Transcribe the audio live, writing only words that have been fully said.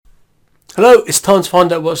Hello, it's time to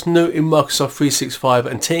find out what's new in Microsoft 365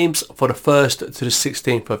 and Teams for the 1st to the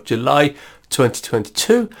 16th of July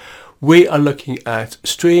 2022. We are looking at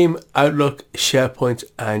Stream, Outlook, SharePoint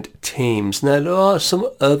and Teams. Now there are some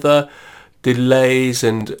other delays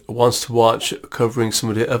and wants to watch covering some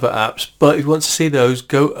of the other apps, but if you want to see those,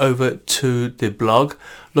 go over to the blog,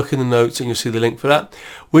 look in the notes and you'll see the link for that.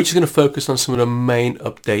 We're just going to focus on some of the main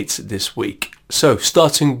updates this week. So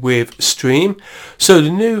starting with Stream, so the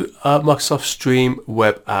new Microsoft Stream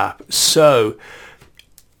web app. So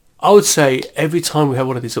I would say every time we have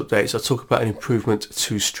one of these updates, I talk about an improvement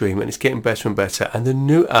to Stream, and it's getting better and better, and the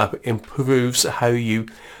new app improves how you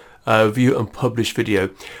view and publish video.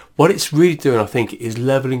 What it's really doing, I think, is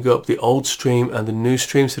leveling up the old Stream and the new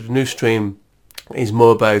Stream. So the new Stream is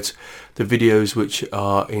more about the videos which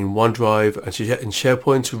are in OneDrive and in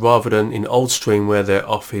SharePoint rather than in old Stream where they're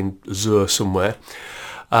off in Azure somewhere.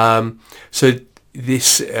 So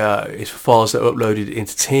this is for files that are uploaded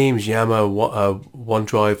into Teams, Yammer,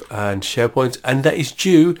 OneDrive and SharePoint, and that is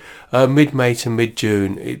due mid-May to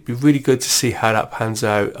mid-June. It'd be really good to see how that pans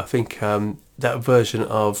out. I think that version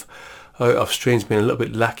of Stream's been a little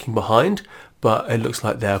bit lacking behind, but it looks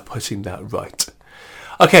like they're putting that right.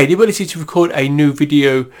 Okay, the ability to record a new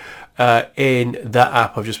video in that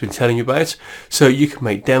app I've just been telling you about. So you can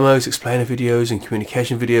make demos, explainer videos and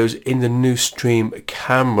communication videos in the new Stream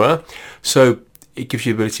camera. So it gives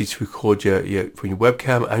you the ability to record your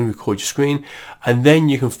webcam and record your screen, and then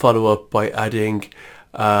you can follow up by adding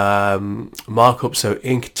markup, so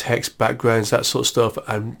ink, text, backgrounds, that sort of stuff,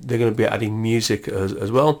 and they're going to be adding music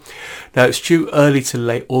as well. Now it's due early to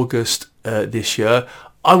late August this year.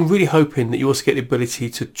 I'm really hoping that you also get the ability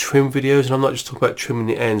to trim videos, and I'm not just talking about trimming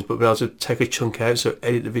the ends, but be able to take a chunk out, so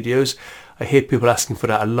edit the videos. I hear people asking for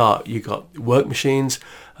that a lot. You got work machines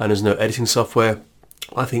and there's no editing software.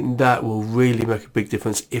 I think that will really make a big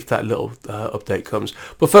difference if that little update comes.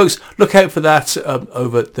 But folks, look out for that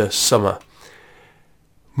over the summer.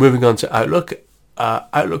 Moving on to Outlook.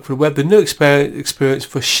 Outlook for the web, the new experience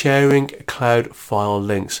for sharing cloud file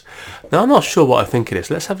links. Now I'm not sure what I think it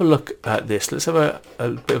is. Let's have a look at this. Let's have a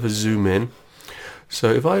bit of a zoom in.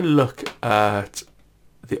 So if I look at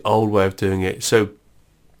the old way of doing it, so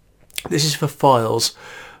this is for files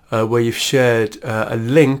where you've shared a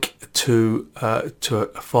link to a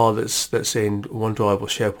file that's in OneDrive or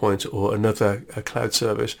SharePoint or another cloud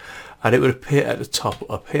service, and it would appear at the top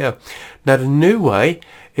up here. Now the new way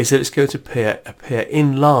is that it's going to appear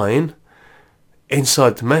in line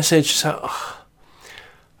inside the message. So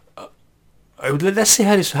let's see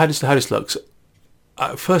how this looks.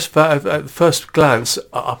 At first glance,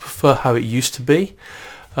 I prefer how it used to be.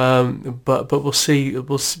 But we'll see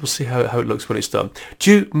how it looks when it's done.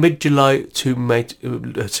 Due mid-July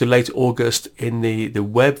to late August in the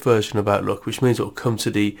web version of Outlook, which means it will come to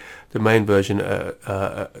the main version,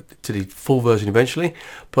 to the full version eventually.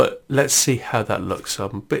 But let's see how that looks.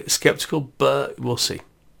 I'm a bit skeptical, but we'll see.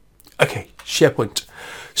 Okay, SharePoint.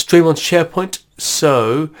 Stream on SharePoint.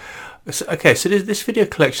 So there's this video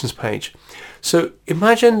collections page. So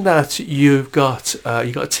imagine that you've got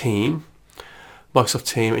a team, Microsoft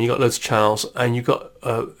team, and you got loads of channels, and you got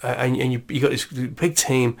you got this big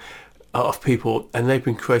team of people, and they've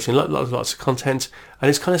been creating lots of content, and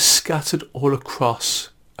it's kind of scattered all across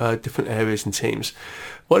different areas and teams.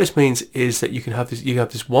 What this means is that you have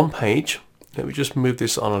this one page. Let me just move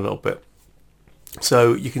this on a little bit.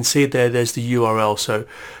 So you can see there's the URL. So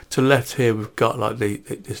to the left here we've got like the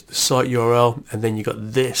site URL, and then you got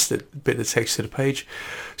the bit that takes to the page.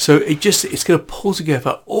 So it's going to pull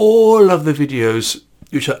together all of the videos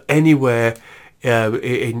which are anywhere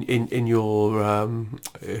in your in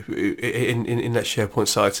that SharePoint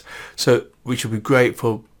site. So which would be great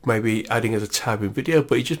for maybe adding as a tab in video,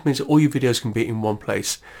 but it just means that all your videos can be in one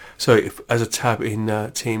place. So as a tab in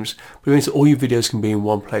Teams, but it means that all your videos can be in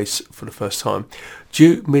one place for the first time.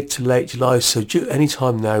 Due mid to late July, so due any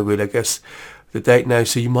time now really, I guess the date now,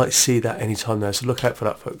 so you might see that any time now, so look out for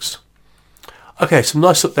that, folks. Okay, some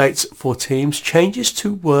nice updates for Teams. Changes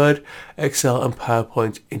to Word, Excel and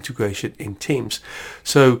PowerPoint integration in Teams.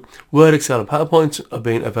 So Word, Excel and PowerPoint are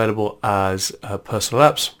being available as personal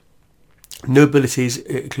apps. New abilities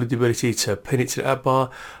include the ability to pin it to the app bar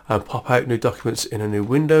and pop out new documents in a new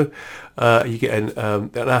window. You get an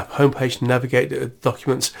app homepage to navigate the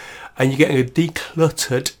documents, and you're getting a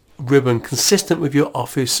decluttered ribbon consistent with your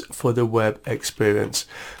Office for the web experience.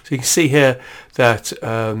 So you can see here that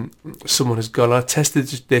someone has gone. I tested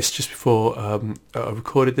this just before I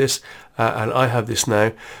recorded this, and I have this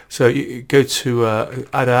now. So you go to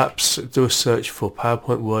Add Apps, do a search for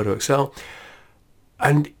PowerPoint, Word or Excel,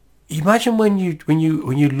 and imagine when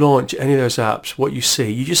you launch any of those apps, what you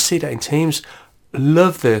just see that in Teams.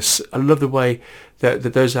 Love this. I love the way that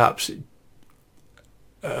those apps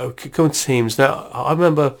come to Teams. Now, I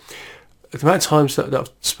remember the amount of times that I've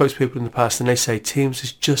spoken to people in the past, and they say Teams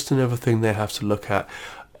is just another thing they have to look at.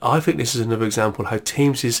 I think this is another example how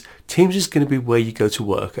Teams is going to be where you go to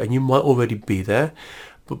work, and you might already be there,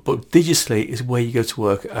 but digitally is where you go to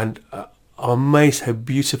work, and I'm amazed how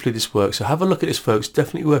beautifully this works. So have a look at this, folks.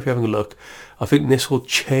 Definitely worth having a look. I think this will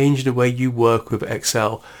change the way you work with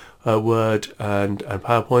Excel, Word, and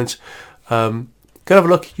PowerPoint. Go have a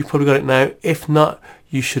look. You've probably got it now. If not,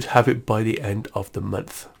 you should have it by the end of the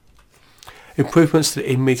month. Improvements to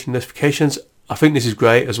the in-meeting notifications. I think this is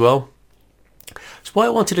great as well. So what I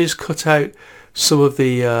wanted to do is cut out some of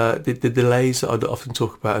the delays that I often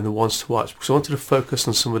talk about and the ones to watch, because I wanted to focus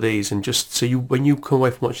on some of these, and just so when you come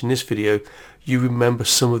away from watching this video, you remember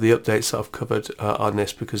some of the updates that I've covered on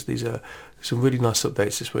this, because these are some really nice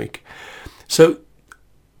updates this week. So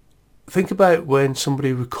think about when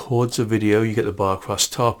somebody records a video, you get the bar across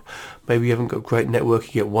top. Maybe you haven't got great network,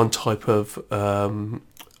 you get one type of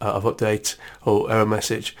update or error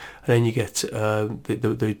message, and then you get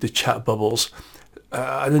the chat bubbles.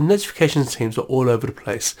 And the notifications teams are all over the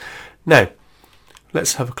place. Now,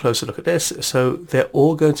 let's have a closer look at this. So they're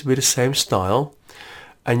all going to be the same style,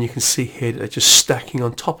 and you can see here that they're just stacking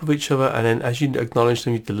on top of each other, and then as you acknowledge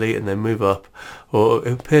them, you delete and then move up, or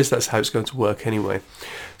it appears that's how it's going to work anyway.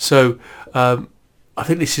 So I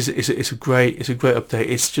think this is a great update.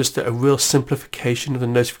 It's just a real simplification of the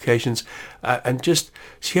notifications, and just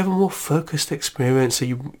so you have a more focused experience, so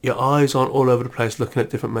your eyes aren't all over the place looking at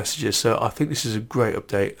different messages. So I think this is a great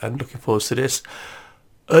update, and looking forward to this.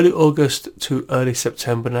 Early August to early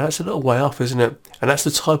September. Now that's a little way off, isn't it? And that's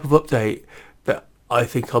the type of update that I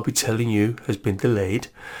think I'll be telling you has been delayed.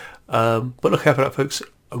 But look out for that, folks.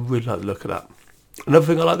 I really like the look at that. Another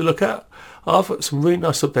thing I like to look at, I've got some really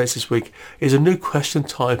nice updates this week, is a new question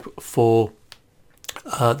type for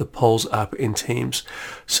the polls app in Teams.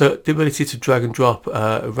 So the ability to drag and drop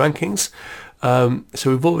rankings.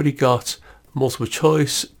 So we've already got multiple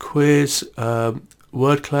choice, quiz,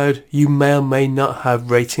 word cloud. You may or may not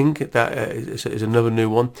have rating. That is another new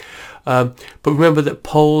one. But remember that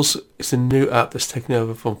polls is a new app that's taken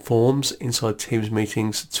over from forms inside Teams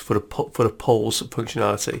meetings for the polls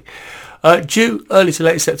functionality. Due early to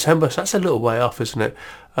late September, so that's a little way off, isn't it?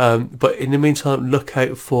 But in the meantime, look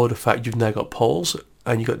out for the fact you've now got polls,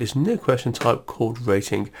 and you've got this new question type called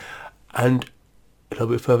rating, and a little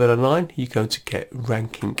bit further down the line, you're going to get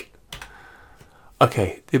ranking.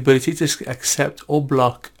 Okay, the ability to accept or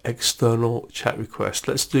block external chat requests.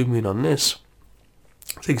 Let's zoom in on this.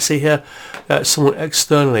 So you can see here someone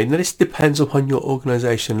externally. Now this depends upon your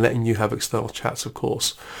organisation letting you have external chats, of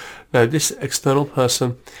course. Now this external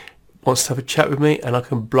person wants to have a chat with me, and I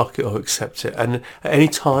can block it or accept it. And at any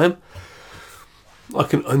time, I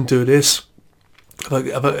can undo this.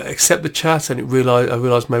 If I accept the chat and I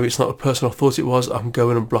realise maybe it's not the person I thought it was, I can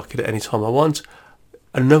go in and block it at any time I want.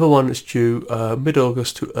 Another one that's due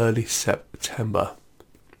mid-August to early September.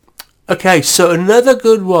 Okay, so another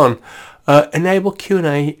good one. Enable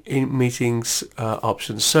Q&A in meetings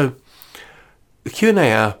options. So the Q&A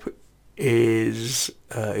app is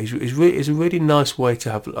a really nice way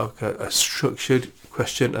to have like a structured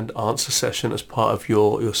question and answer session as part of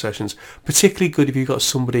your sessions. Particularly good if you've got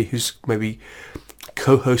somebody who's maybe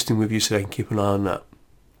co-hosting with you, so they can keep an eye on that.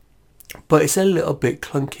 But it's a little bit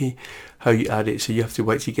clunky how you add it, so you have to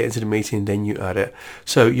wait till you get into the meeting and then you add it.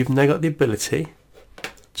 So you've now got the ability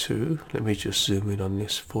to, let me just zoom in on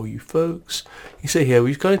this for you folks. You see here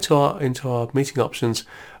we've gone into our meeting options,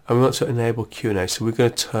 and we want to enable Q&A, so we're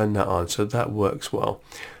going to turn that on, so that works well.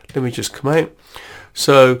 Let me just come out.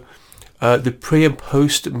 So the pre and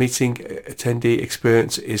post meeting attendee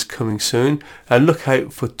experience is coming soon, and look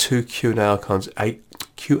out for two Q&A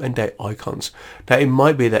icons. Now it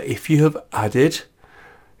might be that if you've added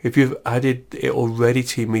it already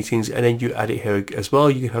to your meetings and then you add it here as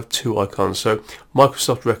well, you can have two icons. So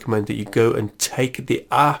Microsoft recommend that you go and take the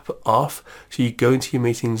app off, so you go into your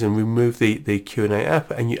meetings and remove the Q&A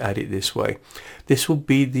app and you add it this way. This will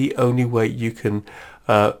be the only way you can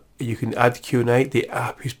add Q&A. The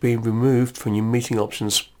app is being removed from your meeting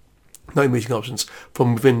options. Not your meeting options,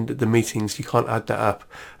 from within the meetings. You can't add that app.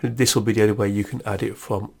 This will be the only way you can add it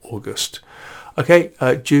from August. Okay,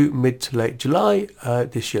 due mid to late July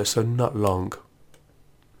this year, so not long.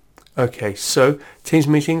 Okay, so Teams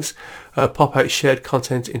meetings, pop out shared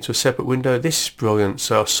content into a separate window. This is brilliant.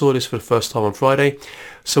 So I saw this for the first time on Friday.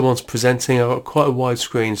 Someone's presenting. I've got quite a wide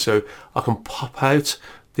screen, so I can pop out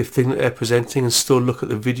the thing that they're presenting and still look at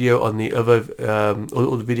the video on the other,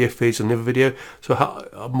 all the video feeds on the other video. So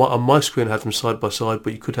on my screen I have them side by side,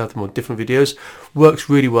 but you could have them on different videos. Works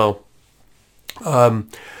really well.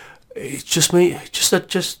 It's just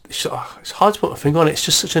it's hard to put my finger on it. It's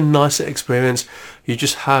just such a nice experience. You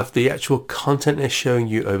just have the actual content they're showing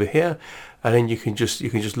you over here, and then you can just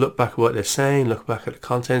look back at what they're saying, look back at the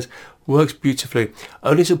content. Works beautifully.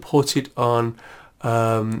 Only supported on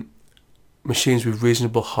machines with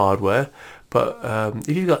reasonable hardware, but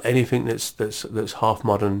if you've got anything that's half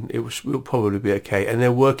modern, it will probably be okay. And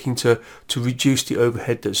they're working to reduce the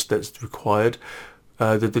overhead that's required,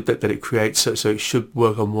 that it creates, so it should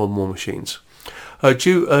work on more and more machines.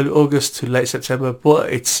 Due early August to late September,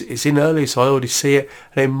 but it's in early, so I already see it,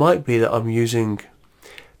 and it might be that I'm using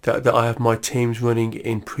that I have my teams running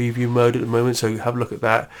in preview mode at the moment, so have a look at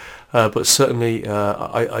that. But certainly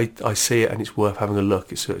I see it, and it's worth having a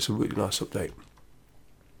look. It's a really nice update.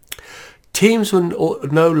 Teams will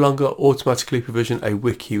no longer automatically provision a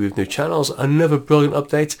wiki with new channels. Another brilliant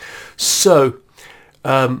update. So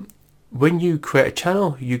when you create a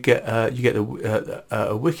channel, you get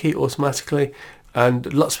a wiki automatically,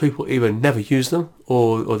 and lots of people either never use them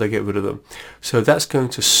or they get rid of them. So that's going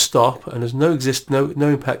to stop, and there's no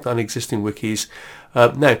impact on existing wikis.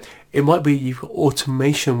 Now, it might be you've got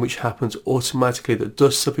automation which happens automatically that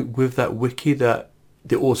does something with that wiki that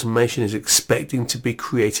the automation is expecting to be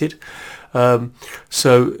created.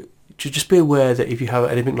 So just be aware that if you have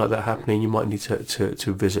anything like that happening, you might need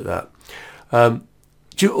to visit that.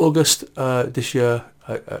 Due August this year,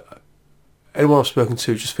 anyone I've spoken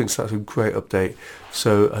to just thinks that's a great update.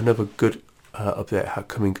 So another good update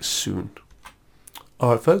coming soon.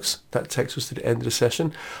 Alright folks, that takes us to the end of the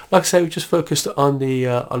session. Like I say, we just focused on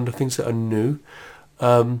the things that are new.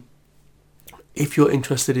 If you're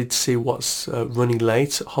interested to see what's running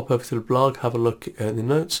late, hop over to the blog, have a look at the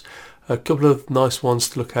notes. A couple of nice ones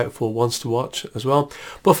to look out for, ones to watch as well.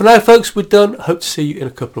 But for now folks, we're done. Hope to see you in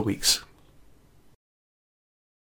a couple of weeks.